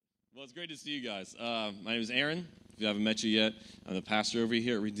Well, it's great to see you guys. My name is Aaron. If you haven't met you yet, I'm the pastor over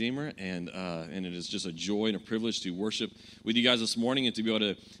here at Redeemer, and it is just a joy and a privilege to worship with you guys this morning and to be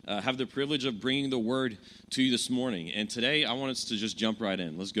able to have the privilege of bringing the word to you this morning. And today, I want us to just jump right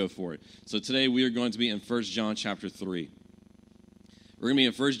in. Let's go for it. So today, we are going to be in 1 John chapter 3. We're going to be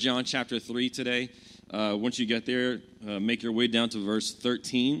in 1 John chapter 3 today. Once you get there, make your way down to verse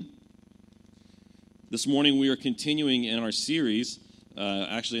 13. This morning, we are continuing in our series,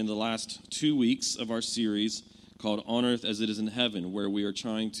 actually in the last 2 weeks of our series called On Earth as It Is in Heaven, where we are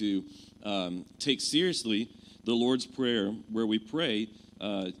trying to take seriously the Lord's Prayer, where we pray,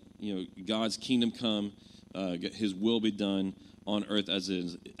 God's kingdom come, His will be done on earth as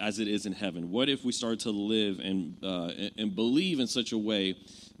it is in heaven. What if we started to live and believe in such a way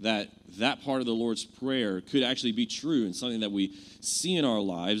that part of the Lord's Prayer could actually be true and something that we see in our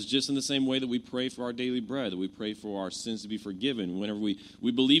lives, just in the same way that we pray for our daily bread, that we pray for our sins to be forgiven. Whenever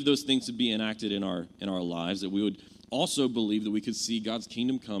we believe those things to be enacted in our lives, that we would also believe that we could see God's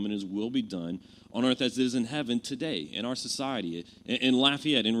kingdom come and His will be done on earth as it is in heaven today, in our society, in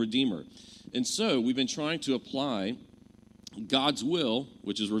Lafayette, in Redeemer. And so we've been trying to apply God's will,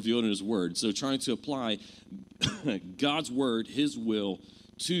 which is revealed in His Word. So trying to apply God's Word, His will,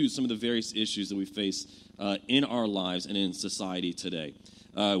 to some of the various issues that we face in our lives and in society today.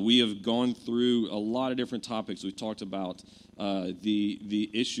 We have gone through a lot of different topics. We've talked about the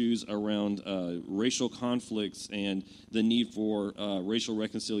issues around racial conflicts and the need for racial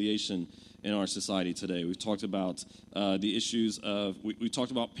reconciliation in our society today. We've talked about the issues of, we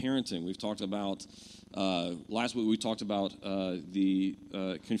talked about parenting. We've talked about, last week we talked about the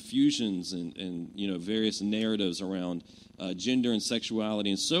confusions and various narratives around gender and sexuality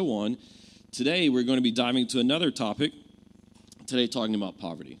and so on. Today we're going to be diving into another topic, today talking about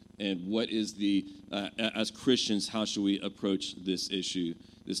poverty and what is as Christians, how should we approach this issue,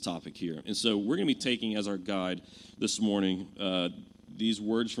 this topic here. And so we're going to be taking as our guide this morning these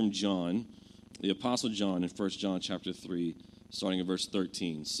words from John, the Apostle John in 1 John chapter 3, starting at verse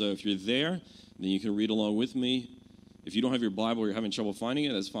 13. So if you're there, then you can read along with me. If you don't have your Bible or you're having trouble finding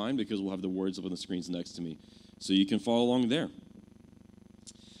it, that's fine, because we'll have the words up on the screens next to me. So you can follow along there.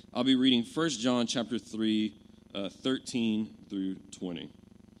 I'll be reading 1 John chapter 3, 13 through 20.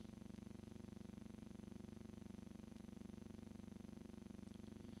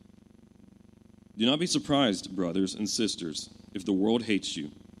 Do not be surprised, brothers and sisters, if the world hates you.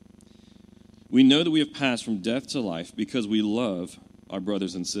 We know that we have passed from death to life because we love our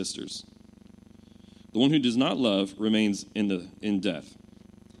brothers and sisters. The one who does not love remains in death.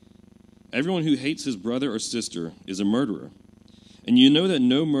 Everyone who hates his brother or sister is a murderer, and you know that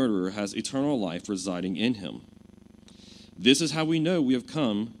no murderer has eternal life residing in him. This is how we know we have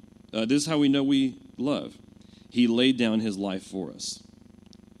come. This is how we know we love. He laid down his life for us.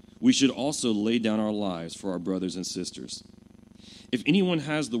 We should also lay down our lives for our brothers and sisters. If anyone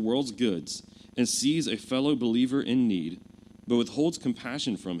has the world's goods and sees a fellow believer in need, but withholds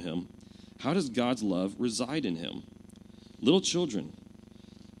compassion from him, how does God's love reside in him? Little children,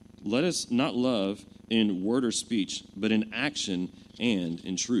 let us not love in word or speech, but in action and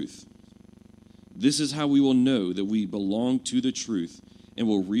in truth. This is how we will know that we belong to the truth and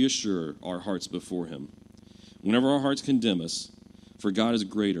will reassure our hearts before Him. Whenever our hearts condemn us, for God is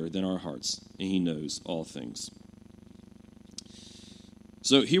greater than our hearts, and He knows all things.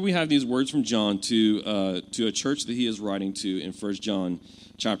 So here we have these words from John to a church that he is writing to in 1 John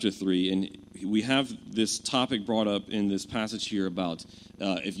chapter 3. And we have this topic brought up in this passage here about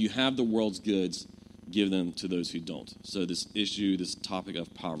if you have the world's goods, give them to those who don't. So this issue, this topic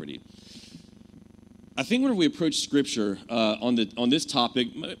of poverty. I think when we approach Scripture on this topic,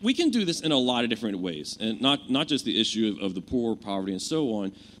 we can do this in a lot of different ways, and not just the issue of the poor, poverty, and so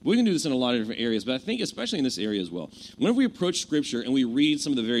on. We can do this in a lot of different areas, but I think especially in this area as well. Whenever we approach Scripture and we read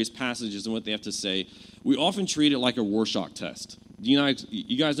some of the various passages and what they have to say, we often treat it like a Rorschach test. You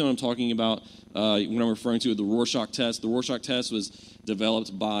guys know what I'm talking about when I'm referring to the Rorschach test. The Rorschach test was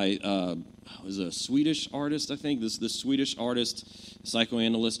developed by was a Swedish artist, I think. This Swedish artist,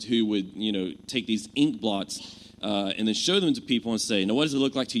 psychoanalyst, who would take these ink blots and then show them to people and say, "Now, what does it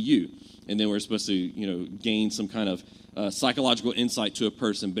look like to you?" And then we're supposed to gain some kind of psychological insight to a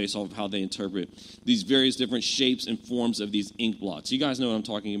person based off of how they interpret these various different shapes and forms of these ink blots. You guys know what I'm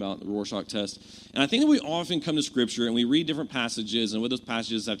talking about, the Rorschach test. And I think that we often come to Scripture and we read different passages and what those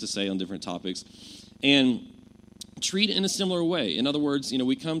passages have to say on different topics and treat it in a similar way. In other words,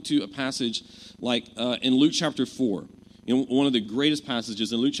 we come to a passage like in Luke chapter 4. one of the greatest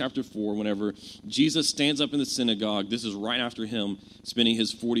passages in Luke chapter 4, whenever Jesus stands up in the synagogue. This is right after him spending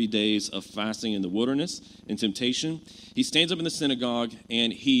his 40 days of fasting in the wilderness and temptation. He stands up in the synagogue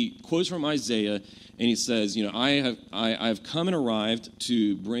and he quotes from Isaiah, and he says, I have come and arrived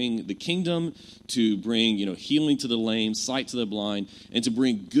to bring the kingdom, to bring, healing to the lame, sight to the blind, and to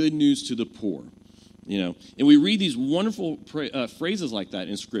bring good news to the poor. And we read these wonderful phrases like that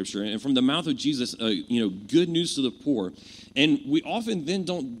in Scripture, and from the mouth of Jesus, good news to the poor. And we often then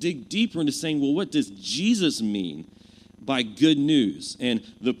don't dig deeper into saying, well, what does Jesus mean by good news and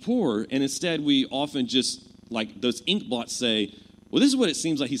the poor? And instead, we often just, like those ink blots, say, well, this is what it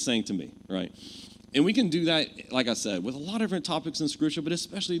seems like he's saying to me, right? And we can do that, like I said, with a lot of different topics in Scripture, but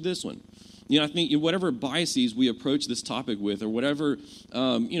especially this one. I think whatever biases we approach this topic with, or whatever,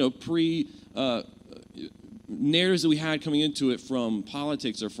 narratives that we had coming into it from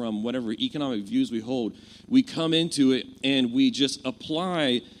politics or from whatever economic views we hold, we come into it and we just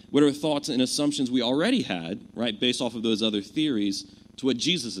apply whatever thoughts and assumptions we already had, right, based off of those other theories, to what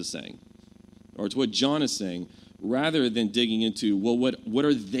Jesus is saying, or to what John is saying, rather than digging into, well, what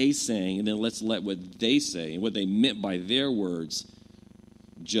are they saying, and then let's let what they say and what they meant by their words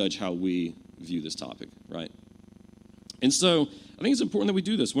judge how we view this topic, right? And so I think it's important that we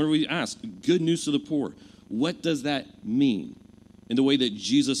do this. When we ask, good news to the poor, what does that mean in the way that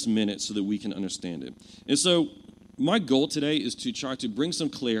Jesus meant it so that we can understand it? And so my goal today is to try to bring some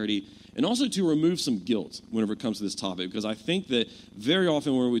clarity and also to remove some guilt whenever it comes to this topic, because I think that very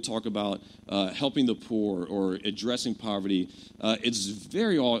often when we talk about helping the poor or addressing poverty, it's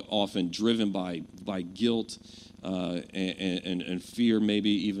very often driven by guilt and fear, maybe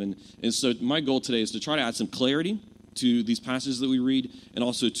even. And so my goal today is to try to add some clarity to these passages that we read, and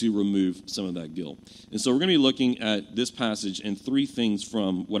also to remove some of that guilt. And so we're going to be looking at this passage and three things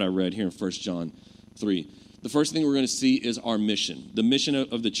from what I read here in 1 John 3. The first thing we're going to see is our mission, the mission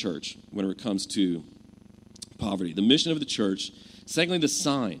of the church when it comes to poverty, the mission of the church. Secondly, the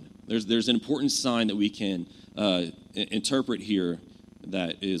sign. There's an important sign that we can interpret here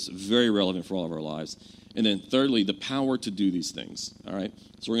that is very relevant for all of our lives. And then thirdly, the power to do these things, all right?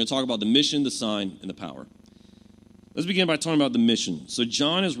 So we're going to talk about the mission, the sign, and the power. Let's begin by talking about the mission. So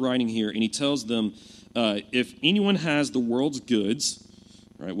John is writing here, and he tells them, if anyone has the world's goods,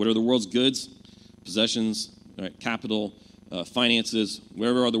 right? What are the world's goods? Possessions, right? Capital, finances,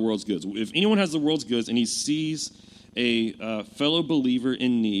 whatever are the world's goods. If anyone has the world's goods and he sees a fellow believer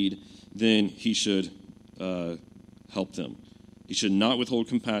in need, then he should help them. He should not withhold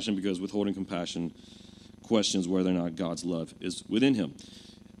compassion, because withholding compassion questions whether or not God's love is within him.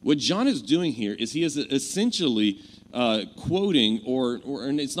 What John is doing here is he is essentially quoting,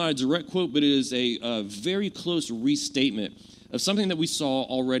 and it's not a direct quote, but it is a very close restatement of something that we saw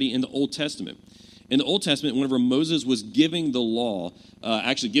already in the Old Testament. In the Old Testament, whenever Moses was giving the law,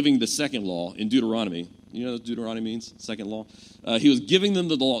 actually giving the second law in Deuteronomy, you know what Deuteronomy means, second law? He was giving them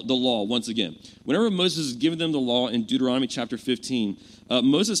the law once again. Whenever Moses is giving them the law in Deuteronomy chapter 15,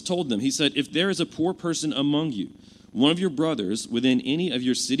 Moses told them, he said, if there is a poor person among you, one of your brothers within any of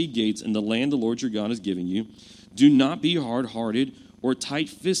your city gates in the land the Lord your God is giving you, do not be hard-hearted or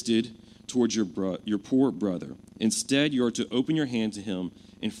tight-fisted towards your poor brother. Instead, you are to open your hand to him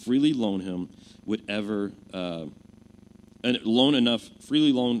and freely loan him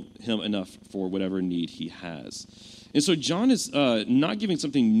freely loan him enough for whatever need he has. And so John is not giving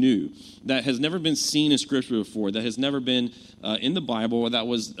something new that has never been seen in Scripture before, that has never been in the Bible, that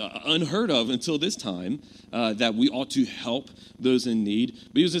was unheard of until this time, that we ought to help those in need.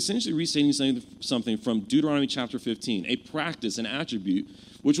 But he was essentially restating something from Deuteronomy chapter 15, a practice, an attribute,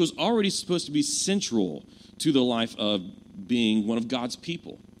 which was already supposed to be central to the life of being one of God's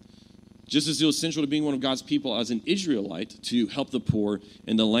people. Just as it was central to being one of God's people as an Israelite to help the poor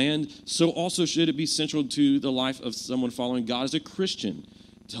in the land, so also should it be central to the life of someone following God as a Christian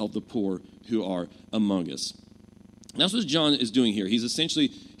to help the poor who are among us. And that's what John is doing here. He's essentially,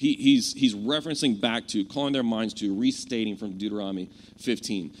 he's referencing back to, calling their minds to, restating from Deuteronomy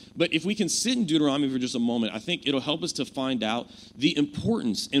 15. But if we can sit in Deuteronomy for just a moment, I think it'll help us to find out the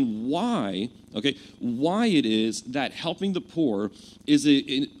importance and why it is that helping the poor is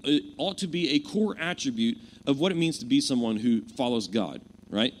it ought to be a core attribute of what it means to be someone who follows God,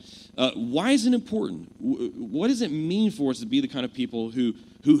 right? Why is it important? What does it mean for us to be the kind of people who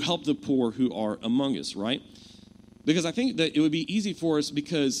help the poor who are among us, right? Because I think that it would be easy for us,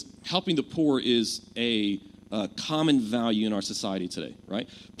 because helping the poor is a common value in our society today, right?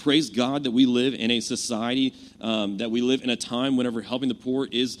 Praise God that we live in a society, that we live in a time whenever helping the poor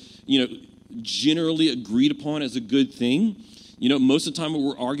is, generally agreed upon as a good thing. Most of the time what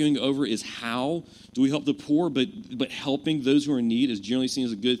we're arguing over is how do we help the poor, but helping those who are in need is generally seen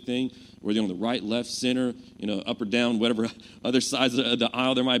as a good thing, whether you're on the right, left, center, up or down, whatever other sides of the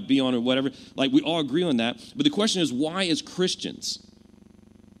aisle there might be on or whatever. Like, we all agree on that. But the question is, why as Christians?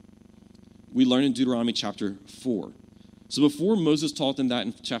 We learn in Deuteronomy chapter 4. So before Moses taught them that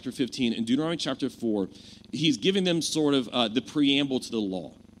in chapter 15, in Deuteronomy chapter 4, he's giving them sort of the preamble to the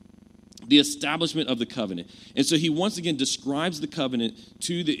law, the establishment of the covenant. And so he once again describes the covenant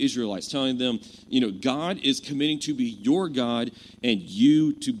to the Israelites, telling them, God is committing to be your God and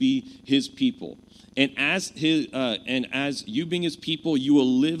you to be his people. And as you being his people, you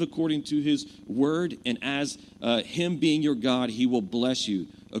will live according to his word. And as him being your God, he will bless you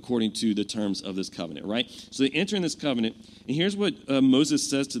according to the terms of this covenant, right? So they enter in this covenant, and here's what Moses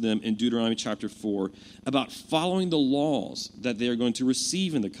says to them in Deuteronomy chapter 4 about following the laws that they are going to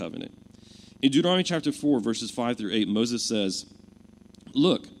receive in the covenant. In Deuteronomy chapter 4, verses 5 through 8, Moses says,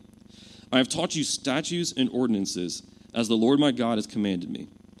 "Look, I have taught you statutes and ordinances as the Lord my God has commanded me,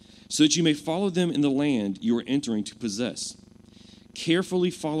 so that you may follow them in the land you are entering to possess.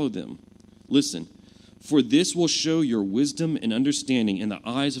 Carefully follow them. Listen, for this will show your wisdom and understanding in the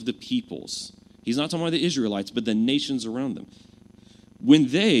eyes of the peoples." He's not talking about the Israelites, but the nations around them. "When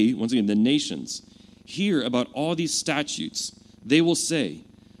they," once again, the nations, "hear about all these statutes, they will say,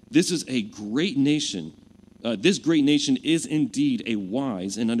 'This is a great nation. This great nation is indeed a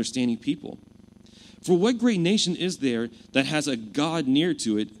wise and understanding people.' For what great nation is there that has a God near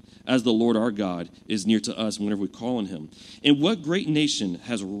to it, as the Lord our God is near to us whenever we call on him? And what great nation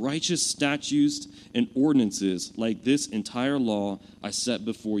has righteous statutes and ordinances like this entire law I set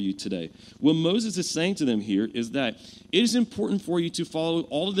before you today?" What Moses is saying to them here is that it is important for you to follow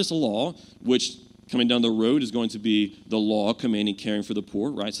all of this law, which coming down the road is going to be the law commanding caring for the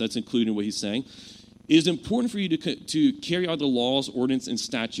poor, right? So that's included in what he's saying. It is important for you to carry out the laws, ordinances, and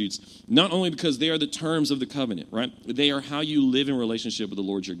statutes, not only because they are the terms of the covenant, right? They are how you live in relationship with the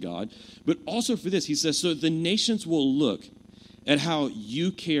Lord your God, but also for this. He says, so the nations will look at how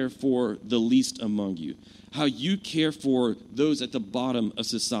you care for the least among you, how you care for those at the bottom of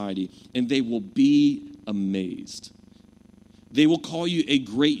society, and they will be amazed. They will call you a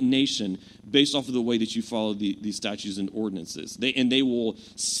great nation based off of the way that you follow these statutes and ordinances. They will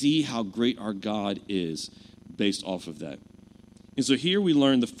see how great our God is based off of that. And so here we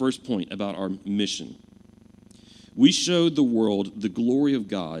learn the first point about our mission. We showed the world the glory of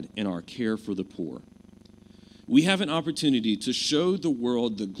God in our care for the poor. We have an opportunity to show the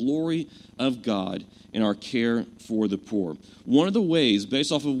world the glory of God in our care for the poor. One of the ways,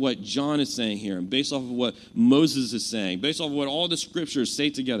 based off of what John is saying here, and based off of what Moses is saying, based off of what all the scriptures say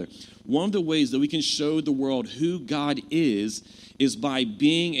together, one of the ways that we can show the world who God is by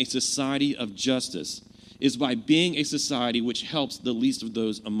being a society of justice, is by being a society which helps the least of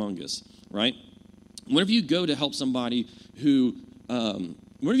those among us, right? Whenever you go to help somebody who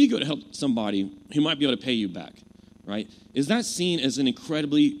might be able to pay you back, right? Is that seen as an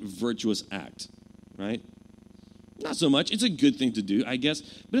incredibly virtuous act, right? Not so much. It's a good thing to do, I guess,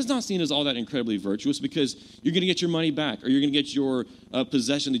 but it's not seen as all that incredibly virtuous because you're going to get your money back, or you're going to get your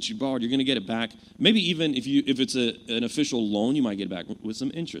possession that you borrowed. You're going to get it back. Maybe even if it's an official loan, you might get it back with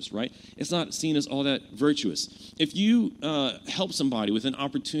some interest, right? It's not seen as all that virtuous. If you help somebody with an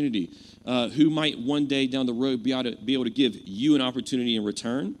opportunity who might one day down the road be able to give you an opportunity in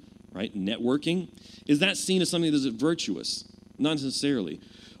return, right? Networking, is that seen as something that is virtuous? Not necessarily.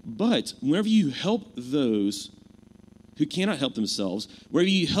 But whenever you help those who cannot help themselves, wherever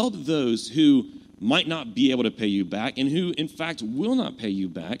you help those who might not be able to pay you back and who, in fact, will not pay you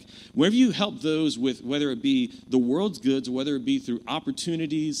back, wherever you help those with, whether it be the world's goods, whether it be through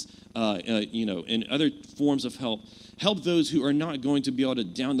opportunities, and other forms of help those who are not going to be able to,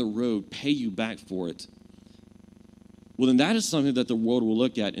 down the road, pay you back for it, well, then that is something that the world will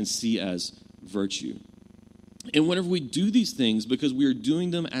look at and see as virtue. And whenever we do these things, because we are doing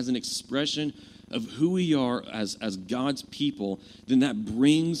them as an expression of who we are as God's people, then that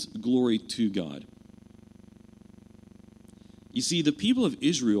brings glory to God. You see, the people of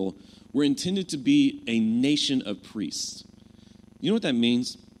Israel were intended to be a nation of priests. You know what that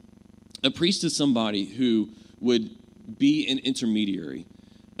means? A priest is somebody who would be an intermediary,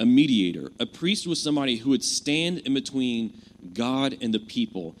 a mediator. A priest was somebody who would stand in between God and the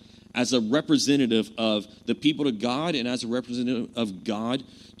people as a representative of the people to God and as a representative of God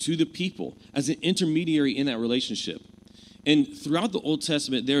to the people, as an intermediary in that relationship. And throughout the Old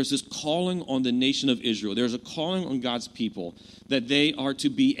Testament, there's this calling on the nation of Israel. There's a calling on God's people that they are to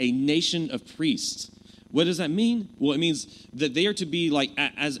be a nation of priests, What does that mean? Well, it means that they are to be like,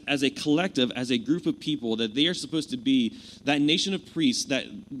 as a collective, as a group of people, that they are supposed to be that nation of priests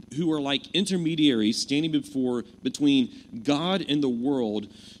who are like intermediaries standing between God and the world,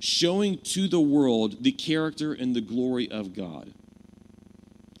 showing to the world the character and the glory of God.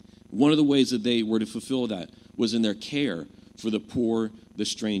 One of the ways that they were to fulfill that was in their care for the poor, the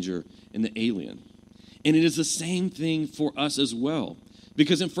stranger, and the alien. And it is the same thing for us as well.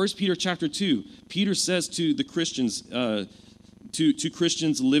 Because in 1 Peter chapter 2, Peter says to the Christians, to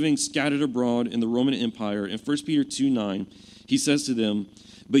Christians living scattered abroad in the Roman Empire, in 1 Peter 2:9, he says to them,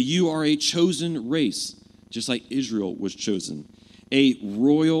 "But you are a chosen race, just like Israel was chosen, a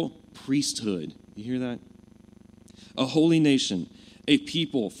royal priesthood." You hear that? "A holy nation, a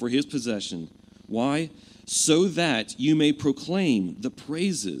people for his possession." Why? "So that you may proclaim the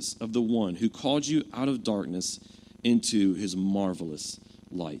praises of the one who called you out of darkness into his marvelous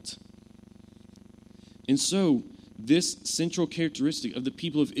light." And so, this central characteristic of the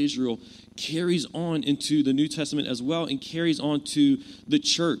people of Israel carries on into the New Testament as well, and carries on to the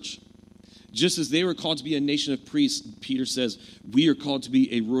church. Just as they were called to be a nation of priests, Peter says, we are called to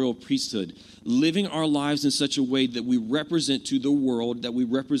be a royal priesthood, living our lives in such a way that we represent to the world, that we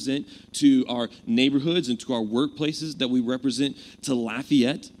represent to our neighborhoods and to our workplaces, that we represent to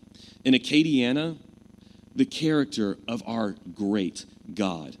Lafayette and Acadiana, the character of our great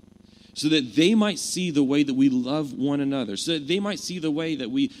God, so that they might see the way that we love one another, so that they might see the way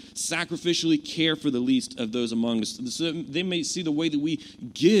that we sacrificially care for the least of those among us, so that they may see the way that we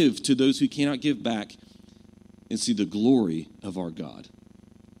give to those who cannot give back, and see the glory of our God.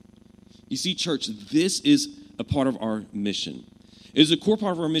 You see, church, this is a part of our mission. It is a core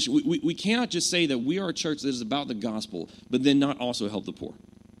part of our mission. We cannot just say that we are a church that is about the gospel, but then not also help the poor.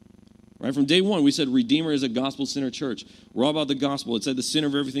 Right? From day one, we said Redeemer is a gospel-centered church. We're all about the gospel. It's at the center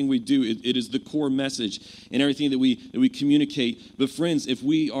of everything we do. It is the core message in everything that we communicate. But friends, if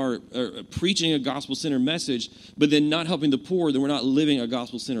we are preaching a gospel-centered message, but then not helping the poor, then we're not living a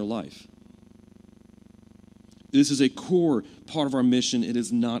gospel-centered life. This is a core part of our mission. It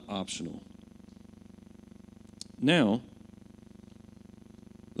is not optional. Now,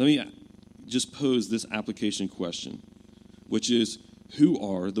 let me just pose this application question, which is, who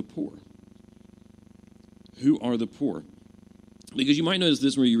are the poor? Who are the poor? Because you might notice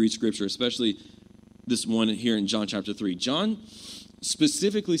this when you read Scripture, especially this one here in John chapter 3. John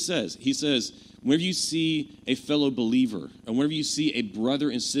specifically says, he says, whenever you see a fellow believer, and whenever you see a brother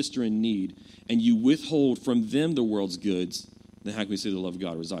and sister in need, and you withhold from them the world's goods, then how can we say the love of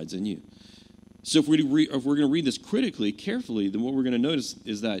God resides in you? So if we're going to read this critically, carefully, then what we're going to notice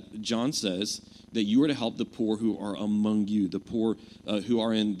is that John says that you are to help the poor who are among you, the poor who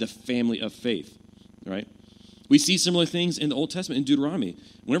are in the family of faith, right? We see similar things in the Old Testament in Deuteronomy.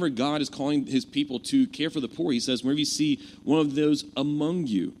 Whenever God is calling his people to care for the poor, he says, whenever you see one of those among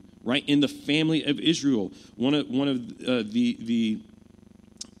you, right, in the family of Israel, one of the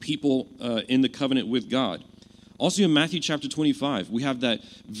people in the covenant with God. Also in Matthew chapter 25, we have that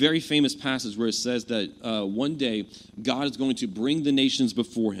very famous passage where it says that one day God is going to bring the nations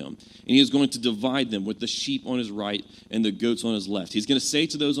before him, and he is going to divide them with the sheep on his right and the goats on his left. He's going to say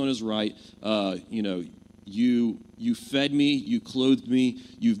to those on his right, you fed me, you clothed me,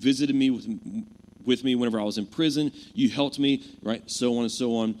 you visited me with me whenever I was in prison, you helped me, right? So on and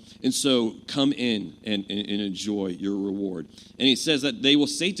so on. And so come in and enjoy your reward. And he says that they will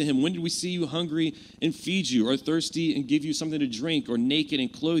say to him, when did we see you hungry and feed you, or thirsty and give you something to drink, or naked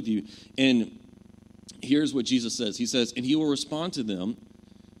and clothe you? And here's what Jesus says. He says, and he will respond to them,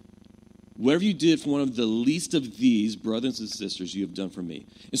 whatever you did for one of the least of these brothers and sisters, you have done for me.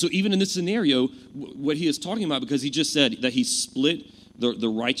 And so even in this scenario, what he is talking about, because he just said that he split the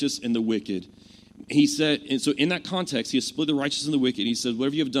righteous and the wicked, he said, and so in that context, he has split the righteous and the wicked. He said,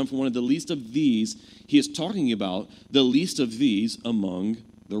 whatever you have done for one of the least of these, he is talking about the least of these among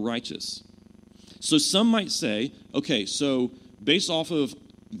the righteous. So some might say, okay, so based off of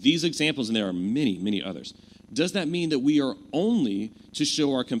these examples, and there are many, many others, does that mean that we are only to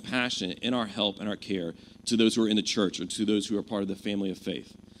show our compassion and our help and our care to those who are in the church or to those who are part of the family of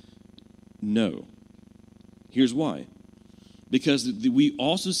faith? No. Here's why. Because we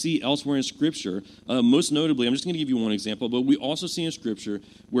also see elsewhere in Scripture, most notably, I'm just going to give you one example, but we also see in Scripture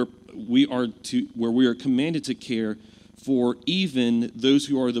where we are commanded to care for even those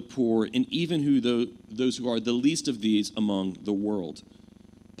who are the poor and even those who are the least of these among the world.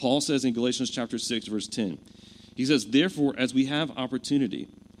 Paul says in Galatians chapter 6, verse 10, he says, therefore, as we have opportunity,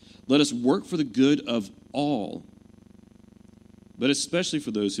 let us work for the good of all, but especially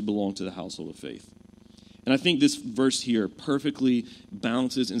for those who belong to the household of faith. And I think this verse here perfectly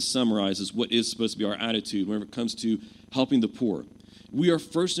balances and summarizes what is supposed to be our attitude when it comes to helping the poor. We are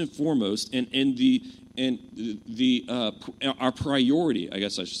first and foremost, our priority, I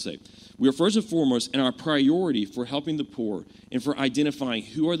guess I should say. We are first and foremost, and our priority for helping the poor and for identifying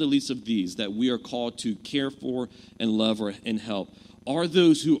who are the least of these that we are called to care for and love and help are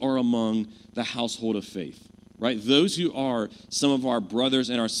those who are among the household of faith. Right? Those who are some of our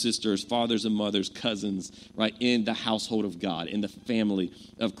brothers and our sisters, fathers and mothers, cousins, right, in the household of God, in the family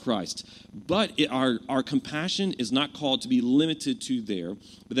of Christ. But our compassion is not called to be limited to there,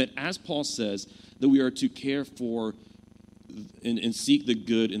 but that, as Paul says, that we are to care for and seek the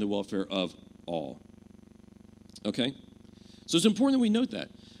good and the welfare of all. Okay? So it's important that we note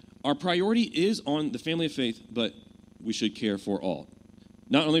that. Our priority is on the family of faith, but we should care for all.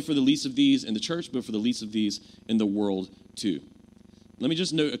 Not only for the least of these in the church, but for the least of these in the world too. Let me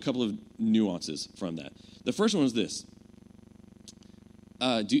just note a couple of nuances from that. The first one is this. Do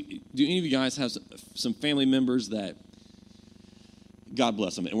any of you guys have some family members that, God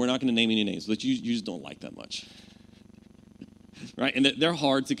bless them, and we're not going to name any names, but you just don't like that much? Right? And they're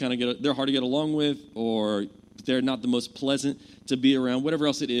hard to kind of they're hard to get along with, or they're not the most pleasant to be around, whatever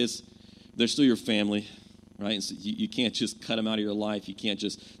else it is, they're still your family. Right? And so you can't just cut them out of your life. You can't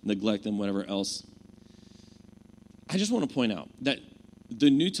just neglect them, whatever else. I just want to point out that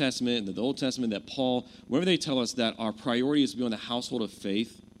the New Testament, the Old Testament, that Paul, whenever they tell us that our priority is to be on the household of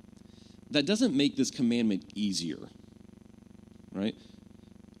faith, that doesn't make this commandment easier. Right?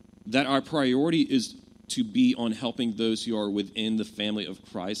 That our priority is to be on helping those who are within the family of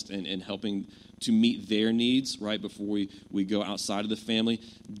Christ and helping to meet their needs, right, before we go outside of the family,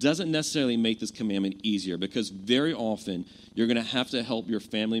 doesn't necessarily make this commandment easier, because very often you're going to have to help your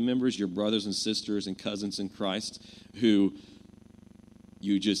family members, your brothers and sisters and cousins in Christ, who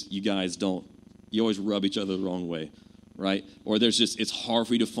you always rub each other the wrong way, right? Or it's hard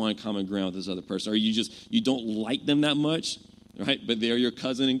for you to find common ground with this other person, or you don't like them that much, right? But they're your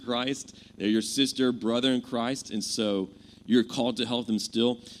cousin in Christ, they're your sister, brother in Christ, and so you're called to help them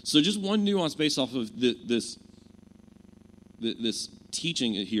still. So just one nuance based off of this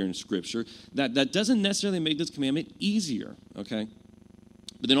teaching here in Scripture, that doesn't necessarily make this commandment easier, okay?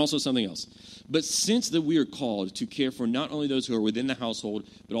 But then also something else. But since that we are called to care for not only those who are within the household,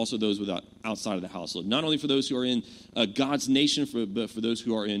 but also those outside of the household, not only for those who are in God's nation, but for those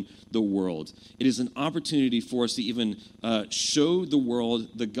who are in the world, it is an opportunity for us to even show the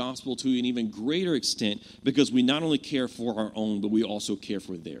world the gospel to an even greater extent, because we not only care for our own, but we also care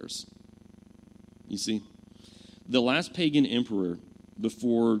for theirs. You see? The last pagan emperor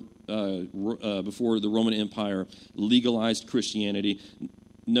before the Roman Empire legalized Christianity.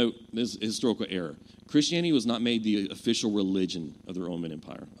 Note, this is a historical error. Christianity was not made the official religion of the Roman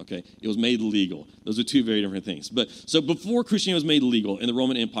Empire, okay? It was made legal. Those are two very different things. So before Christianity was made legal in the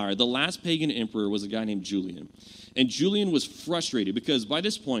Roman Empire, the last pagan emperor was a guy named Julian. And Julian was frustrated because by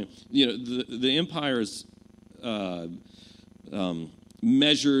this point, the empire's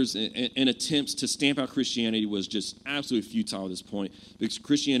measures and attempts to stamp out Christianity was just absolutely futile at this point, because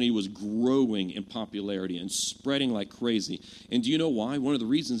Christianity was growing in popularity and spreading like crazy. And do you know why? One of the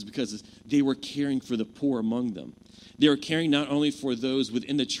reasons is because they were caring for the poor among them. They were caring not only for those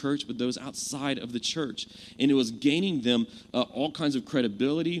within the church, but those outside of the church. And it was gaining them all kinds of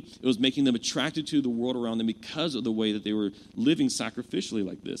credibility. It was making them attracted to the world around them because of the way that they were living sacrificially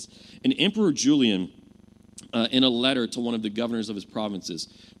like this. And Emperor Julian, in a letter to one of the governors of his provinces,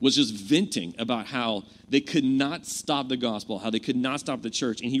 was just venting about how they could not stop the gospel, how they could not stop the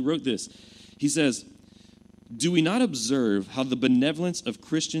church. And he wrote this. He says, "Do we not observe how the benevolence of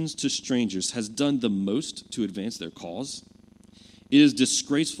Christians to strangers has done the most to advance their cause? It is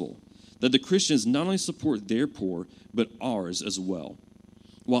disgraceful that the Christians not only support their poor, but ours as well,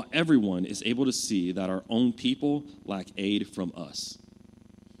 while everyone is able to see that our own people lack aid from us."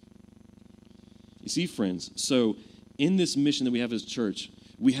 You see, friends, so in this mission that we have as a church,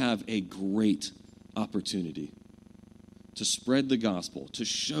 we have a great opportunity to spread the gospel, to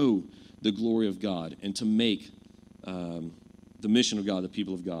show the glory of God, and to make the mission of God, the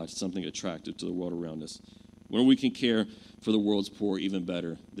people of God, something attractive to the world around us, where we can care for the world's poor even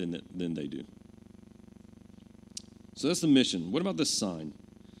better than they do. So that's the mission. What about the sign?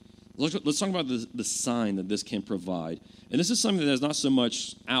 Let's talk about the sign that this can provide. And this is something that is not so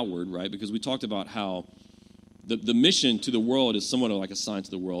much outward, right? Because we talked about how the mission to the world is somewhat like a sign to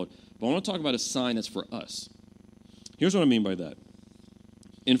the world. But I want to talk about a sign that's for us. Here's what I mean by that.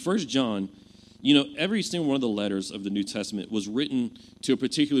 In 1 John, every single one of the letters of the New Testament was written to a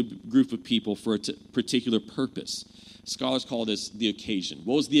particular group of people for a particular purpose. Scholars call this the occasion.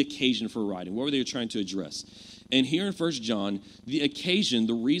 What was the occasion for writing? What were they trying to address? And here in 1 John, the occasion,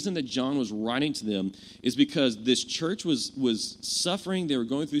 the reason that John was writing to them is because this church was suffering. They were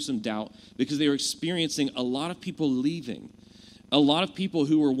going through some doubt because they were experiencing a lot of people leaving. A lot of people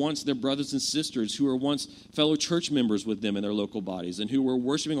who were once their brothers and sisters, who were once fellow church members with them in their local bodies and who were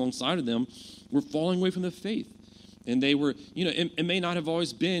worshiping alongside of them were falling away from the faith. And they were, it may not have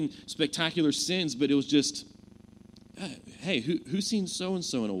always been spectacular sins, but it was just, hey, who's seen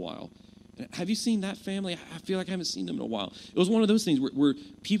so-and-so in a while? Have you seen that family? I feel like I haven't seen them in a while. It was one of those things where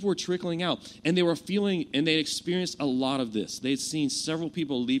people were trickling out, and they were feeling, and they experienced a lot of this. They had seen several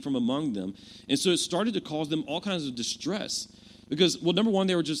people leave from among them, and so it started to cause them all kinds of distress. Because, well, number one,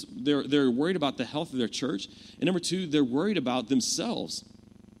 they're worried about the health of their church, and number two, they're worried about themselves.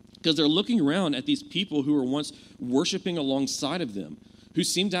 Because they're looking around at these people who were once worshiping alongside of them, who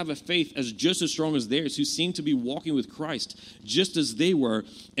seemed to have a faith as just as strong as theirs, who seemed to be walking with Christ just as they were,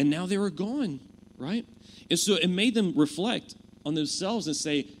 and now they were gone, right? And so it made them reflect on themselves and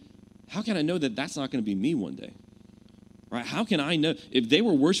say, how can I know that that's not going to be me one day? Right? How can I know if they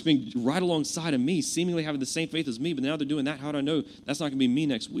were worshiping right alongside of me, seemingly having the same faith as me, but now they're doing that, how do I know that's not going to be me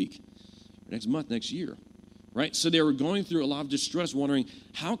next week, next month, next year? Right? So they were going through a lot of distress, wondering,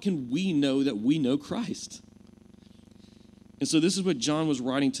 how can we know that we know Christ? And so this is what John was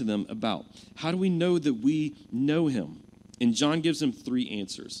writing to them about. How do we know that we know him? And John gives them three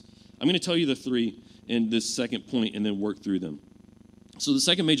answers. I'm going to tell you the three in this second point and then work through them. So the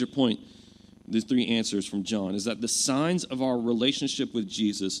second major point, the three answers from John, is that the signs of our relationship with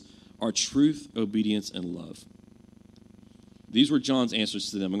Jesus are truth, obedience, and love. These were John's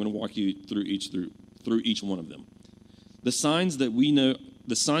answers to them. I'm going to walk you through each one of them. The signs that we know,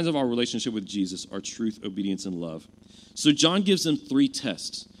 the signs of our relationship with Jesus are truth, obedience, and love. So John gives them three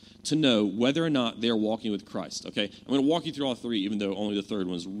tests to know whether or not they're walking with Christ, okay? I'm going to walk you through all three, even though only the third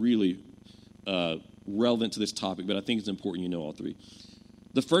one is really relevant to this topic, but I think it's important you know all three.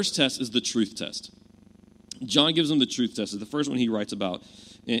 The first test is the truth test. John gives them the truth test. It's the first one he writes about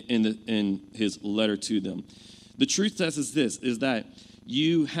in his letter to them. The truth test is this, is that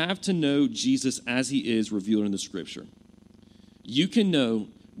you have to know Jesus as he is revealed in the Scripture. You can know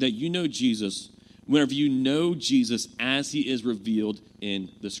that you know Jesus whenever you know Jesus as he is revealed in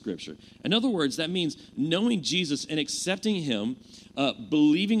the Scripture. In other words, that means knowing Jesus and accepting him,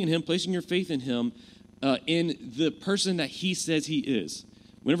 believing in him, placing your faith in him, in the person that he says he is.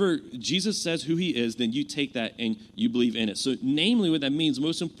 Whenever Jesus says who he is, then you take that and you believe in it. So namely what that means,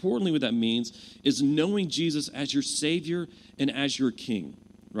 most importantly what that means, is knowing Jesus as your Savior and as your King.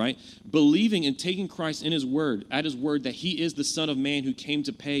 Right? Believing and taking Christ in his word, at his word, that he is the Son of Man who came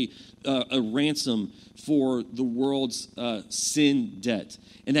to pay a ransom for the world's sin debt.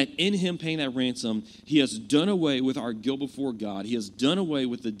 And that in him paying that ransom, he has done away with our guilt before God. He has done away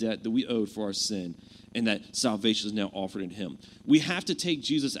with the debt that we owed for our sin, and that salvation is now offered in him. We have to take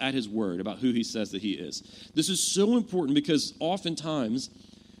Jesus at his word about who he says that he is. This is so important because oftentimes,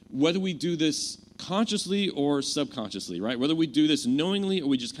 whether we do this consciously or subconsciously, right? Whether we do this knowingly or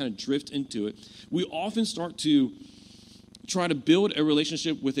we just kind of drift into it, we often start to try to build a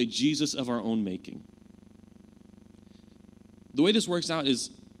relationship with a Jesus of our own making. The way this works out is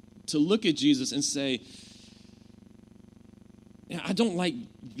to look at Jesus and say, I don't like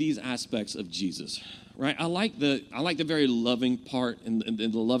these aspects of Jesus, right? I like the very loving part and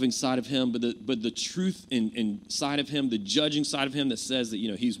the loving side of him, but the truth inside of him, the judging side of him that says that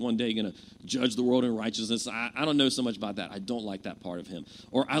he's one day going to judge the world in righteousness. I don't know so much about that. I don't like that part of him.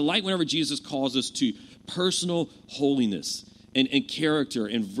 Or I like whenever Jesus calls us to personal holiness and character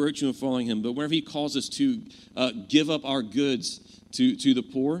and virtue in following him, but whenever he calls us to give up our goods to the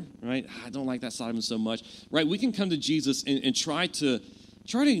poor, right? I don't like that side of him so much, right? We can come to Jesus and try to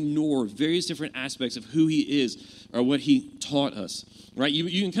ignore various different aspects of who he is or what he taught us, right?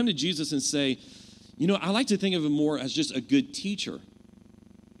 You can come to Jesus and say, I like to think of him more as just a good teacher,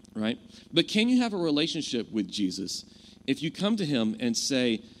 right? But can you have a relationship with Jesus if you come to him and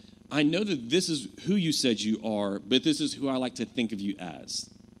say, I know that this is who you said you are, but this is who I like to think of you as?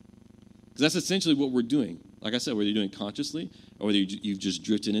 Because that's essentially what we're doing. Like I said, whether you're doing it consciously or whether you've just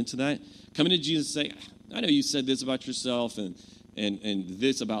drifted into that, coming to Jesus and say, I know you said this about yourself and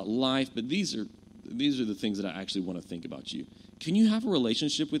this about life, but these are the things that I actually want to think about you. Can you have a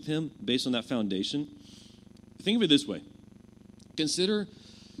relationship with him based on that foundation? Think of it this way. Consider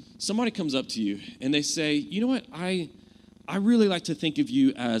somebody comes up to you and they say, you know what, I really like to think of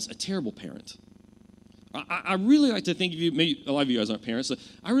you as a terrible parent. I really like to think of you, maybe a lot of you guys aren't parents, so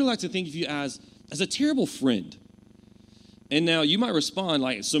I really like to think of you as a terrible friend. And now you might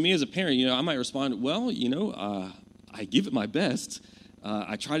respond so me as a parent, I might respond, well, I give it my best.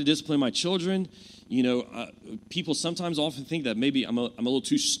 I try to discipline my children. People sometimes often think that maybe I'm a little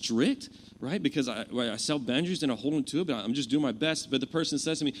too strict, right? Because I set boundaries and I hold them to it, but I'm just doing my best. But the person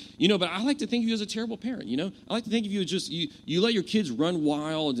says to me, but I like to think of you as a terrible parent, I like to think of you as just, you let your kids run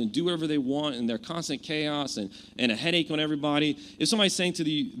wild and do whatever they want, and they're constant chaos and a headache on everybody. If somebody's saying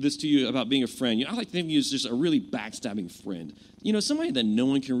this to you about being a friend, I like to think of you as just a really backstabbing friend. Somebody that no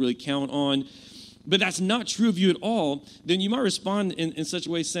one can really count on. But that's not true of you at all. Then you might respond in such a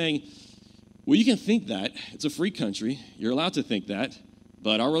way saying, well, you can think that. It's a free country. You're allowed to think that.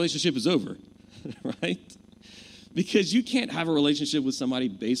 But our relationship is over, right? Because you can't have a relationship with somebody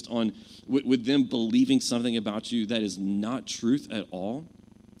based on with them believing something about you that is not truth at all.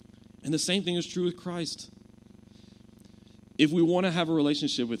 And the same thing is true with Christ. If we want to have a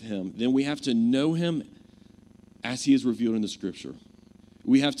relationship with him, then we have to know him as he is revealed in the Scripture.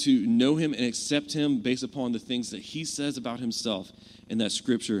 We have to know him and accept him based upon the things that he says about himself and that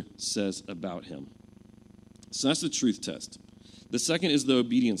Scripture says about him. So that's the truth test. The second is the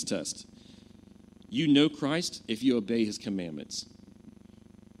obedience test. You know Christ if you obey his commandments.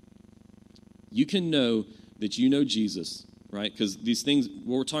 You can know that you know Jesus, right? Because these things,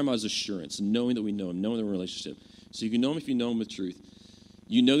 what we're talking about is assurance, knowing that we know him, knowing the relationship. So you can know him if you know him with truth.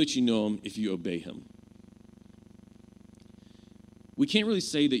 You know that you know him if you obey him. We can't really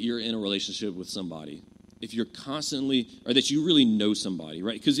say that you're in a relationship with somebody if you're constantly, or that you really know somebody,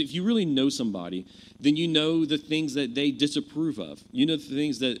 right? Because if you really know somebody, then you know the things that they disapprove of. You know the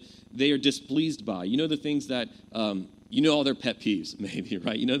things that they are displeased by. You know the things that, you know all their pet peeves, maybe,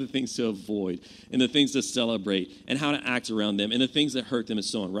 right? You know the things to avoid and the things to celebrate and how to act around them and the things that hurt them and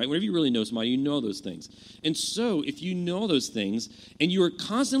so on, right? Whenever you really know somebody, you know those things. And so if you know those things and you are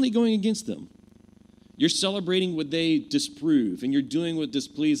constantly going against them, you're celebrating what they disapprove, and you're doing what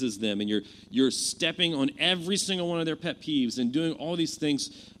displeases them, and you're stepping on every single one of their pet peeves and doing all these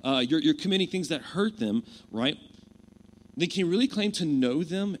things. You're committing things that hurt them, right? They can really claim to know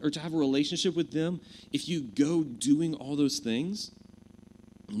them or to have a relationship with them if you go doing all those things?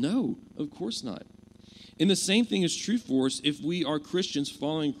 No, of course not. And the same thing is true for us if we are Christians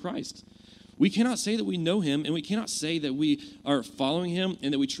following Christ. We cannot say that we know him, and we cannot say that we are following him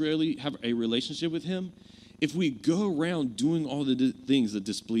and that we truly have a relationship with him if we go around doing all the things that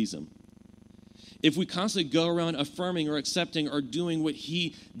displease him. If we constantly go around affirming or accepting or doing what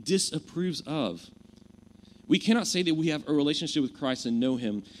he disapproves of. We cannot say that we have a relationship with Christ and know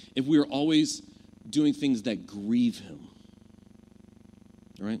him if we are always doing things that grieve him.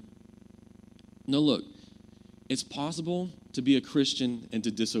 All right? Now look, it's possible to be a Christian and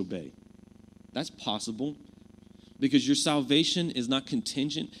to disobey. That's possible because your salvation is not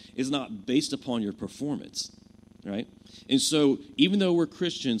contingent, is not based upon your performance, right? And so even though we're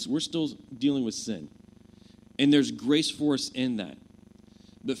Christians, we're still dealing with sin. And there's grace for us in that.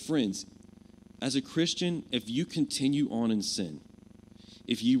 But friends, as a Christian, if you continue on in sin,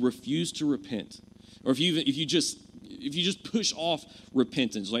 if you refuse to repent, or if you just push off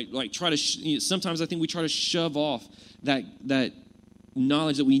repentance, like try to sometimes I think we try to shove off that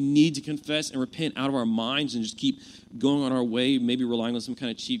knowledge that we need to confess and repent out of our minds and just keep going on our way, maybe relying on some kind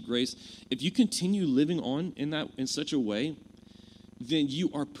of cheap grace. If you continue living on in such a way, then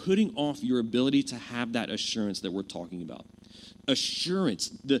you are putting off your ability to have that assurance that we're talking about. Assurance,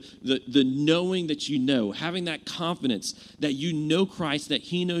 the knowing that you know, having that confidence that you know Christ, that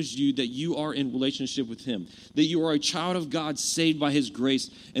he knows you, that you are in relationship with him, that you are a child of God saved by his grace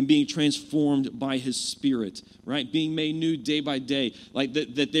and being transformed by his Spirit, right? Being made new day by day, like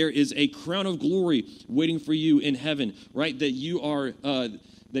that there is a crown of glory waiting for you in heaven, right? That you are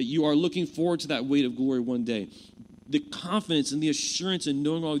looking forward to that weight of glory one day. The confidence and the assurance in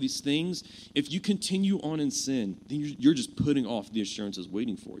knowing all of these things, if you continue on in sin, then you're just putting off the assurances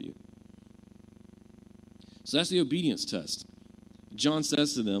waiting for you. So that's the obedience test. John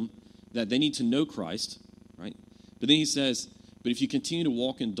says to them that they need to know Christ, right? But then he says, but if you continue to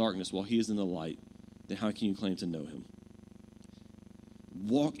walk in darkness while he is in the light, then how can you claim to know him?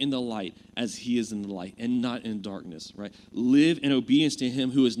 Walk in the light as he is in the light and not in darkness, right? Live in obedience to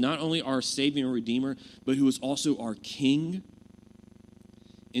him who is not only our Savior and Redeemer, but who is also our King.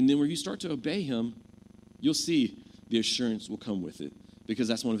 And then when you start to obey him, you'll see the assurance will come with it because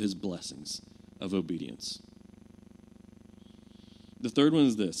that's one of his blessings of obedience. The third one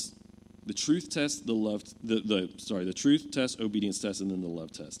is this: the truth test, the truth test, obedience test, and then the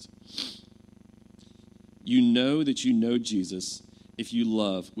love test. You know that you know Jesus if you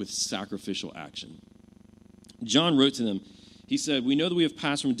love with sacrificial action. John wrote to them, He said, we know that we have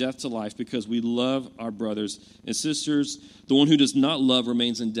passed from death to life because we love our brothers and sisters. The one who does not love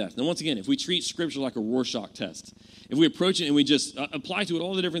remains in death. Now, once again, if we treat Scripture like a Rorschach test, if we approach it and we just apply to it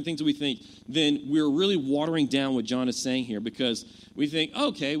all the different things that we think, then we're really watering down what John is saying here, because we think,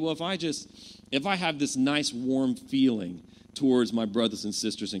 okay, well, if I have this nice warm feeling towards my brothers and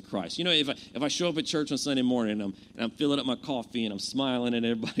sisters in Christ. If I show up at church on Sunday morning and I'm filling up my coffee and I'm smiling at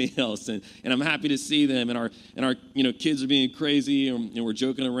everybody else and I'm happy to see them and our kids are being crazy and we're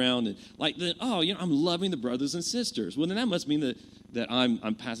joking around and then I'm loving the brothers and sisters. Well, then that must mean that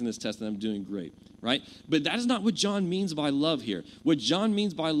I'm passing this test and I'm doing great, right? But that is not what John means by love here. What John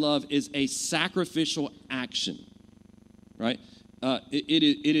means by love is a sacrificial action, right?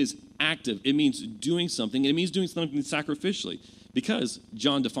 It is active. It means doing something. It means doing something sacrificially, because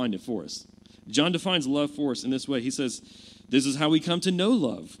John defined it for us. John defines love for us in this way. He says, this is how we come to know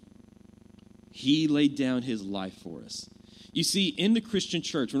love. He laid down his life for us. You see, in the Christian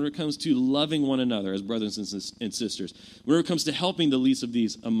church, when it comes to loving one another as brothers and sisters, when it comes to helping the least of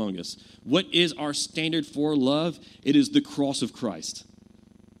these among us, what is our standard for love? It is the cross of Christ.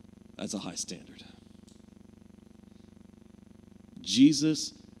 That's a high standard.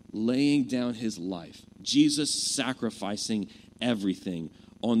 Jesus laying down his life, Jesus sacrificing everything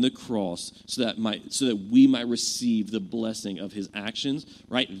on the cross so that we might receive the blessing of his actions,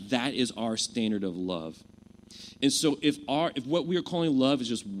 right? That is our standard of love. And so if what we are calling love is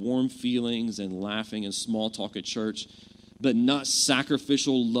just warm feelings and laughing and small talk at church, but not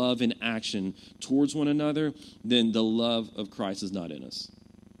sacrificial love in action towards one another, then the love of Christ is not in us.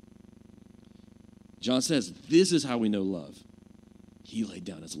 John says, this is how we know love. He laid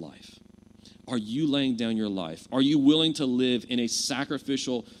down his life. Are you laying down your life? Are you willing to live in a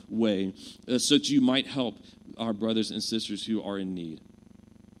sacrificial way so that you might help our brothers and sisters who are in need?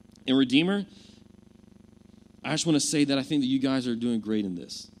 And Redeemer, I just want to say that I think that you guys are doing great in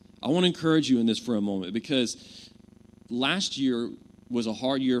this. I want to encourage you in this for a moment, because last year was a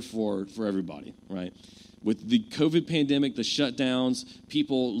hard year for everybody, right? With the COVID pandemic, the shutdowns,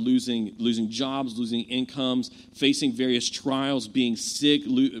 people losing jobs, losing incomes, facing various trials, being sick,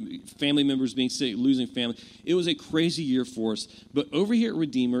 family members being sick, losing family. It was a crazy year for us. But over here at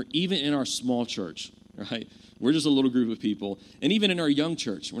Redeemer, even in our small church, right? We're just a little group of people. And even in our young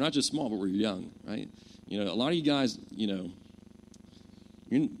church, we're not just small, but we're young, right? A lot of you guys, you're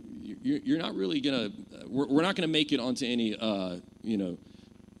not really going to, we're not going to make it onto any,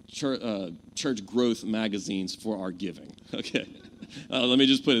 church growth magazines for our giving. Okay. Let me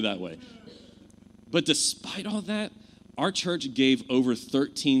just put it that way. But despite all that, our church gave over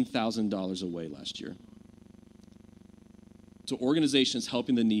 $13,000 away last year to organizations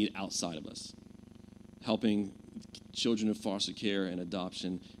helping the need outside of us, helping children in foster care and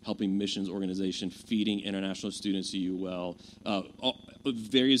adoption, helping missions organization, feeding international students at UL,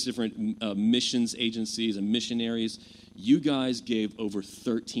 various different missions agencies and missionaries. You guys gave over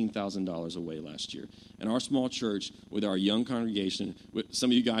 $13,000 away last year. And our small church, with our young congregation, some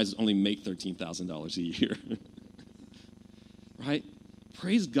of you guys only make $13,000 a year. Right?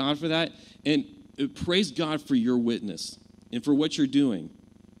 Praise God for that. And praise God for your witness and for what you're doing.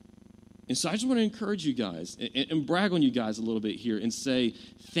 And so I just want to encourage you guys and brag on you guys a little bit here and say,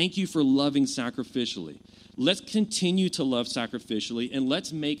 thank you for loving sacrificially. Let's continue to love sacrificially, and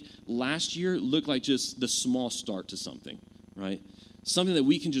let's make last year look like just the small start to something, right? Something that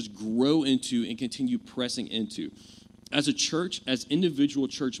we can just grow into and continue pressing into. As a church, as individual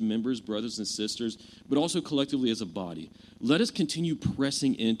church members, brothers and sisters, but also collectively as a body, let us continue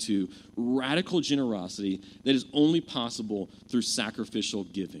pressing into radical generosity that is only possible through sacrificial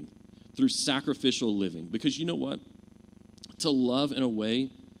giving, through sacrificial living. Because you know what? To love in a way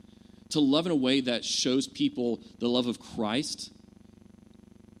that shows people the love of Christ,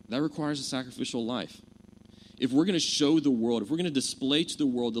 that requires a sacrificial life. If we're going to show the world, if we're going to display to the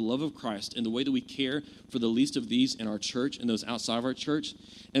world the love of Christ and the way that we care for the least of these in our church and those outside of our church,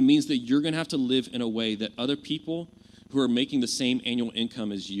 it means that you're going to have to live in a way that other people who are making the same annual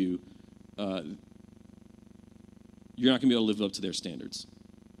income as you, you're not going to be able to live up to their standards,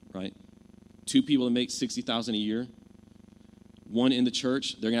 right? 2 people that make $60,000 a year, one in the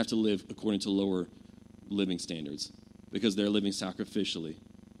church, they're going to have to live according to lower living standards because they're living sacrificially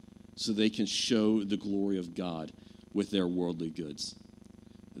so they can show the glory of God with their worldly goods.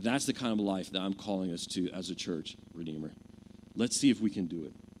 That's the kind of life that I'm calling us to as a church, Redeemer. Let's see if we can do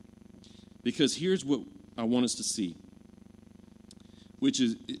it. Because here's what I want us to see, which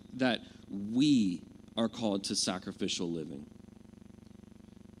is that we are called to sacrificial living.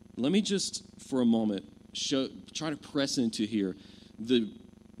 Let me just, for a moment, try to press into here the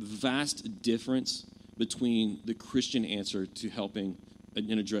vast difference between the Christian answer to helping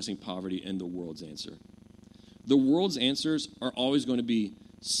and addressing poverty and the world's answer. The world's answers are always going to be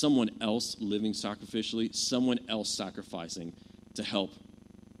someone else living sacrificially, someone else sacrificing to help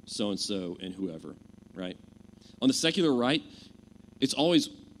so-and-so and whoever, right? On the secular right, it's always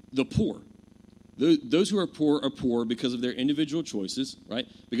the poor. Those who are poor because of their individual choices, right?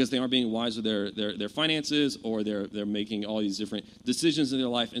 Because they aren't being wise with their finances, or they're making all these different decisions in their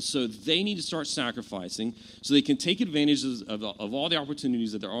life. And so they need to start sacrificing so they can take advantage of all the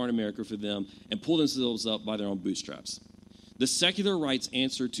opportunities that there are in America for them and pull themselves up by their own bootstraps. The secular right's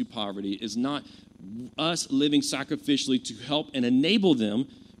answer to poverty is not us living sacrificially to help and enable them,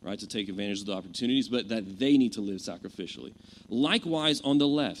 right, to take advantage of the opportunities, but that they need to live sacrificially. Likewise, on the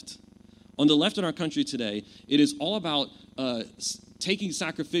left in our country today, it is all about taking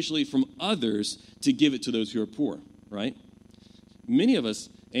sacrificially from others to give it to those who are poor, right? Many of us,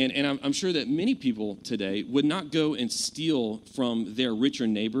 and I'm sure that many people today would not go and steal from their richer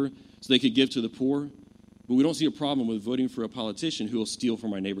neighbor so they could give to the poor, but we don't see a problem with voting for a politician who will steal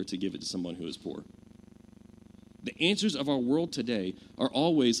from our neighbor to give it to someone who is poor. The answers of our world today are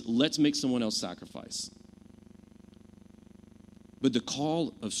always, let's make someone else sacrifice. But the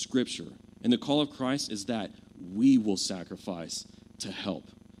call of Scripture and the call of Christ is that we will sacrifice to help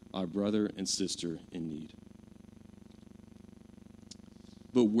our brother and sister in need.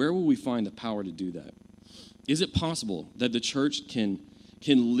 But where will we find the power to do that? Is it possible that the church can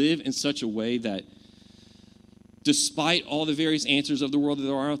live in such a way that despite all the various answers of the world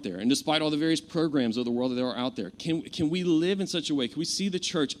that are out there, and despite all the various programs of the world that are out there, can we live in such a way? Can we see the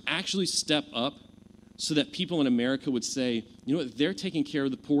church actually step up so that people in America would say, you know what, they're taking care of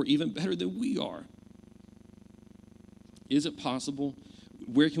the poor even better than we are? Is it possible?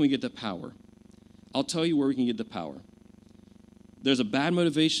 Where can we get the power? I'll tell you where we can get the power. There's a bad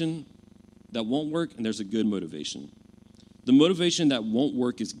motivation that won't work, and there's a good motivation. The motivation that won't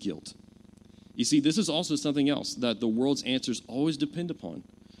work is guilt. You see, this is also something else that the world's answers always depend upon.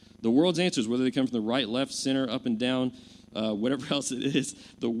 The world's answers, whether they come from the right, left, center, up and down, whatever else it is,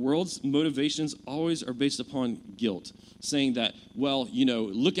 the world's motivations always are based upon guilt, saying that, well, you know,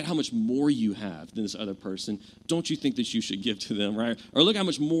 look at how much more you have than this other person. Don't you think that you should give to them, right? Or look how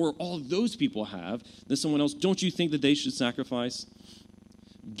much more all those people have than someone else. Don't you think that they should sacrifice?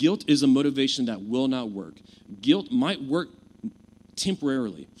 Guilt is a motivation that will not work. Guilt might work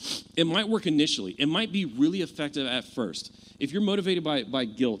temporarily. It might work initially. It might be really effective at first. If you're motivated by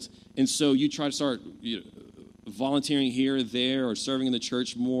guilt, and so you try to start volunteering here or there, or serving in the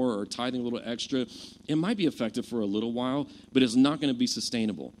church more, or tithing a little extra, it might be effective for a little while, but it's not going to be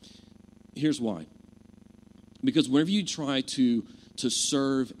sustainable. Here's why. Because whenever you try to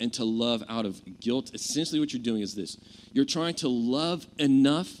serve and to love out of guilt, essentially what you're doing is this. You're trying to love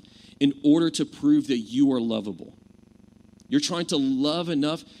enough in order to prove that you are lovable. You're trying to love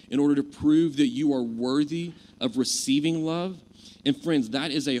enough in order to prove that you are worthy of receiving love. And friends,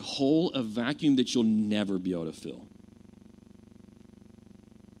 that is a hole, a vacuum that you'll never be able to fill.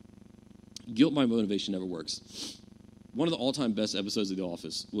 Guilt by motivation never works. One of the all-time best episodes of The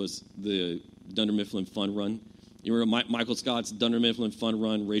Office was the Dunder Mifflin Fun Run. You remember Michael Scott's Dunder Mifflin Fun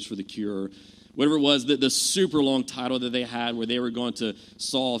Run, Race for the Cure, whatever it was, the super long title that they had where they were going to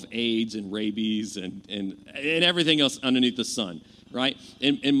solve AIDS and rabies and everything else underneath the sun, right?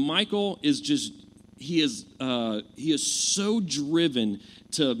 And Michael is just, he is so driven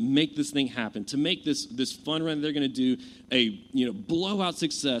to make this thing happen, to make this fun run. They're going to do a blowout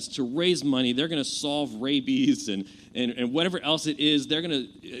success to raise money. They're going to solve rabies and whatever else it is. They're going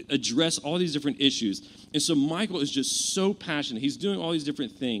to address all these different issues. And so Michael is just so passionate. He's doing all these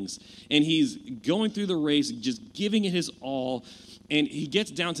different things, and he's going through the race, just giving it his all. And he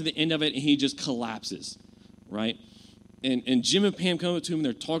gets down to the end of it, and he just collapses, right? And Jim and Pam come up to him, and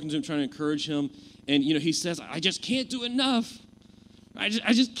they're talking to him, trying to encourage him. And he says, "I just can't do enough. I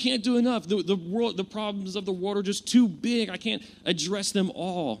just can't do enough. The problems of the world are just too big. I can't address them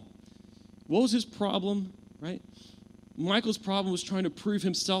all." What was his problem, right? Michael's problem was trying to prove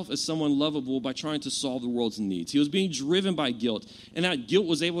himself as someone lovable by trying to solve the world's needs. He was being driven by guilt, and that guilt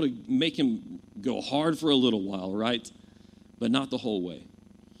was able to make him go hard for a little while, right? But not the whole way.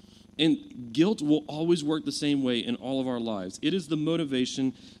 And guilt will always work the same way in all of our lives. It is the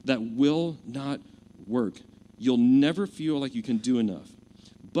motivation that will not work. You'll never feel like you can do enough.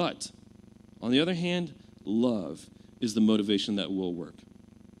 But, on the other hand, love is the motivation that will work.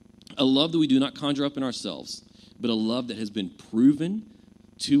 A love that we do not conjure up in ourselves, but a love that has been proven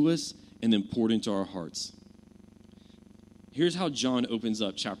to us and then poured into our hearts. Here's how John opens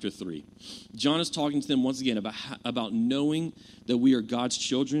up chapter 3. John is talking to them once again about knowing that we are God's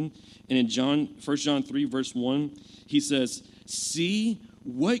children. And in 1 John 3, verse 1, he says, "See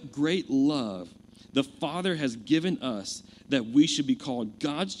what great love the Father has given us that we should be called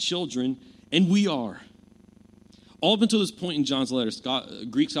God's children, and we are." All up until this point in John's letter,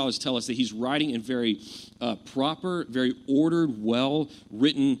 Greek scholars tell us that he's writing in very proper, very ordered,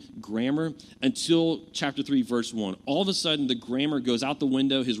 well-written grammar until chapter 3, verse 1. All of a sudden, the grammar goes out the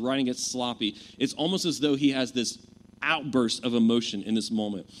window. His writing gets sloppy. It's almost as though he has this outburst of emotion in this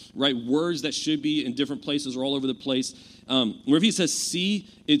moment, right? Words that should be in different places are all over the place. Wherever he says see,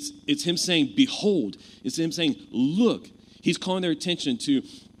 it's him saying behold. It's him saying look. He's calling their attention to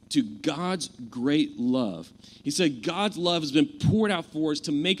God's great love. He said God's love has been poured out for us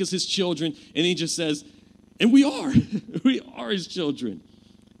to make us his children. And he just says, and we are. We are his children.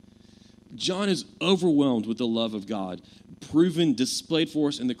 John is overwhelmed with the love of God, proven, displayed for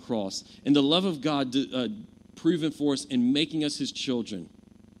us in the cross. And the love of God proven for us in making us his children.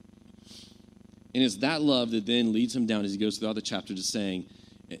 And it's that love that then leads him down as he goes throughout the chapter to saying,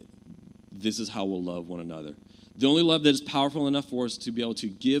 this is how we'll love one another. The only love that is powerful enough for us to be able to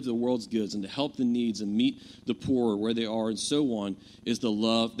give the world's goods and to help the needs and meet the poor where they are and so on is the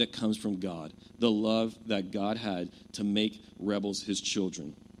love that comes from God, the love that God had to make rebels his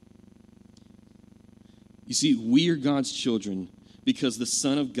children. You see, we are God's children because the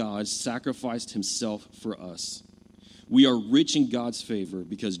Son of God sacrificed himself for us. We are rich in God's favor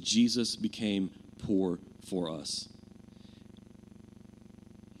because Jesus became poor for us.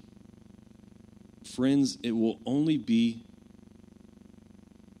 Friends, it will only be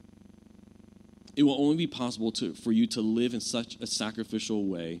possible for you to live in such a sacrificial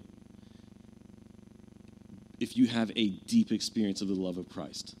way if you have a deep experience of the love of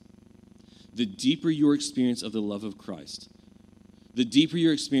Christ. The deeper your experience of the love of Christ, the deeper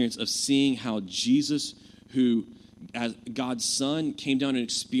your experience of seeing how Jesus, who as God's Son, came down and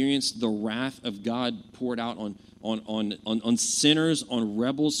experienced the wrath of God poured out on sinners, on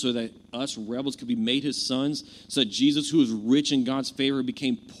rebels, so that us rebels could be made his sons, so that Jesus, who is rich in God's favor,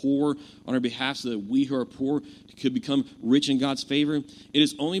 became poor on our behalf, so that we who are poor could become rich in God's favor. It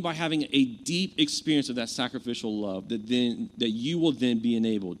is only by having a deep experience of that sacrificial love that you will then be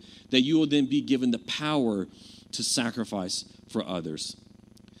enabled, that you will then be given the power to sacrifice for others.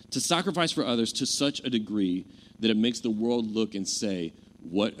 To sacrifice for others to such a degree that it makes the world look and say,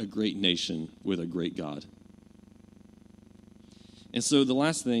 what a great nation with a great God. And so the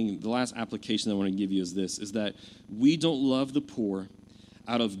last application I want to give you is this, is that we don't love the poor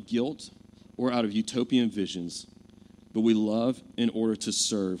out of guilt or out of utopian visions, but we love in order to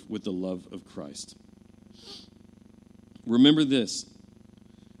serve with the love of Christ. Remember this,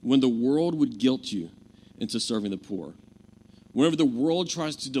 when the world would guilt you into serving the poor, whenever the world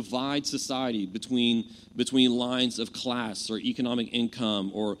tries to divide society between lines of class or economic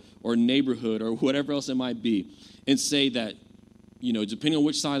income or neighborhood or whatever else it might be, and say that, depending on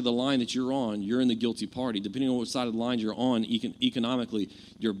which side of the line that you're on, you're in the guilty party. Depending on which side of the line you're on, economically,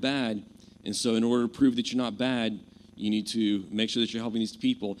 you're bad. And so in order to prove that you're not bad, you need to make sure that you're helping these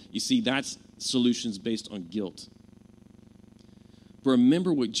people. You see, that's solutions based on guilt. But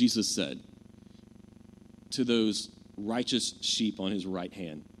remember what Jesus said to those righteous sheep on his right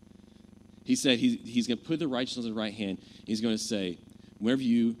hand. He said he's going to put the righteous on his right hand. He's going to say, whenever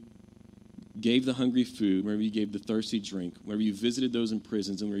you gave the hungry food, whenever you gave the thirsty drink, whenever you visited those in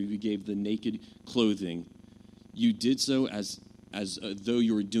prisons, and whenever you gave the naked clothing, you did so as though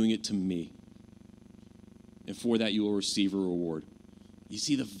you were doing it to me. And for that you will receive a reward. You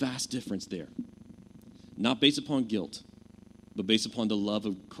see the vast difference there. Not based upon guilt, but based upon the love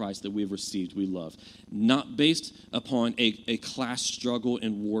of Christ that we have received, we love. Not based upon a class struggle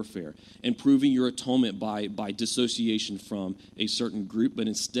and warfare and proving your atonement by dissociation from a certain group, but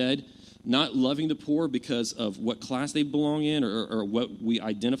instead not loving the poor because of what class they belong in or what we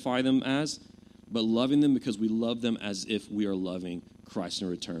identify them as, but loving them because we love them as if we are loving Christ in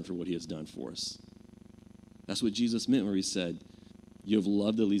return for what he has done for us. That's what Jesus meant when he said, you have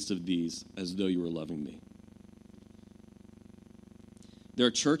loved the least of these as though you were loving me. There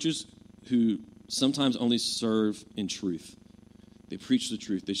are churches who sometimes only serve in truth. They preach the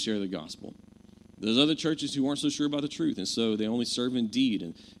truth. They share the gospel. There's other churches who aren't so sure about the truth, and so they only serve in deed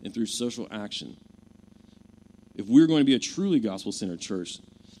and through social action. If we're going to be a truly gospel-centered church,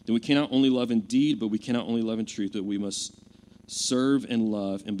 then we cannot only love in deed, but we cannot only love in truth, but we must serve and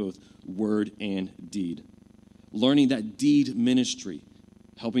love in both word and deed. Learning that deed ministry,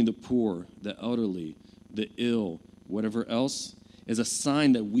 helping the poor, the elderly, the ill, whatever else, is a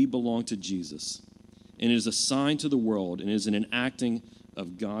sign that we belong to Jesus. And it is a sign to the world, and it is an enacting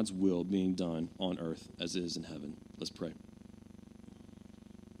of God's will being done on earth as it is in heaven. Let's pray.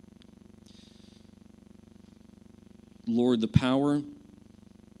 Lord, the power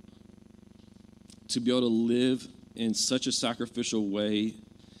to be able to live in such a sacrificial way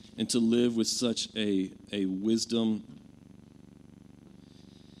and to live with such a wisdom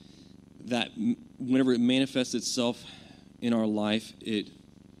that whenever it manifests itself in our life, it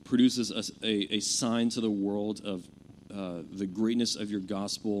produces a sign to the world of the greatness of your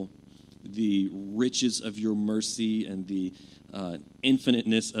gospel, the riches of your mercy, and the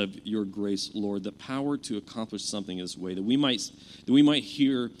infiniteness of your grace, Lord. The power to accomplish something in this way, that we might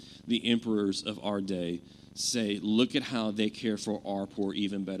hear the emperors of our day say, look at how they care for our poor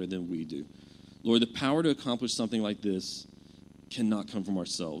even better than we do. Lord, the power to accomplish something like this cannot come from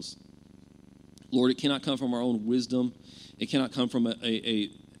ourselves. Lord, it cannot come from our own wisdom. It cannot come from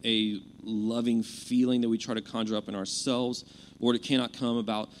a loving feeling that we try to conjure up in ourselves. Lord, it cannot come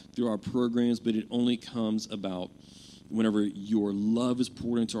about through our programs, but it only comes about whenever your love is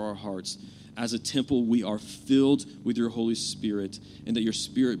poured into our hearts. As a temple, we are filled with your Holy Spirit, and that your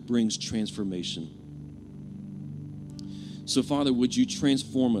Spirit brings transformation. So, Father, would you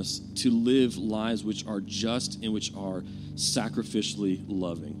transform us to live lives which are just and which are sacrificially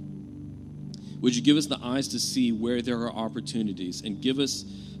loving? Would you give us the eyes to see where there are opportunities, and give us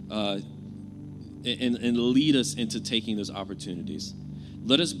and lead us into taking those opportunities?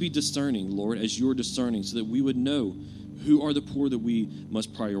 Let us be discerning, Lord, as you're discerning, so that we would know who are the poor that we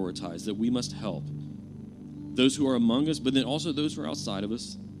must prioritize, that we must help. Those who are among us, but then also those who are outside of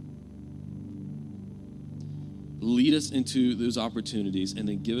us. Lead us into those opportunities, and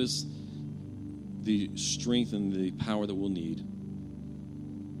then give us the strength and the power that we'll need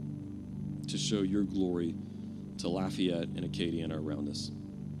to show your glory to Lafayette and Acadia and around us.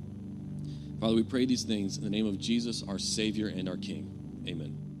 Father, we pray these things in the name of Jesus, our Savior and our King.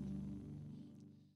 Amen.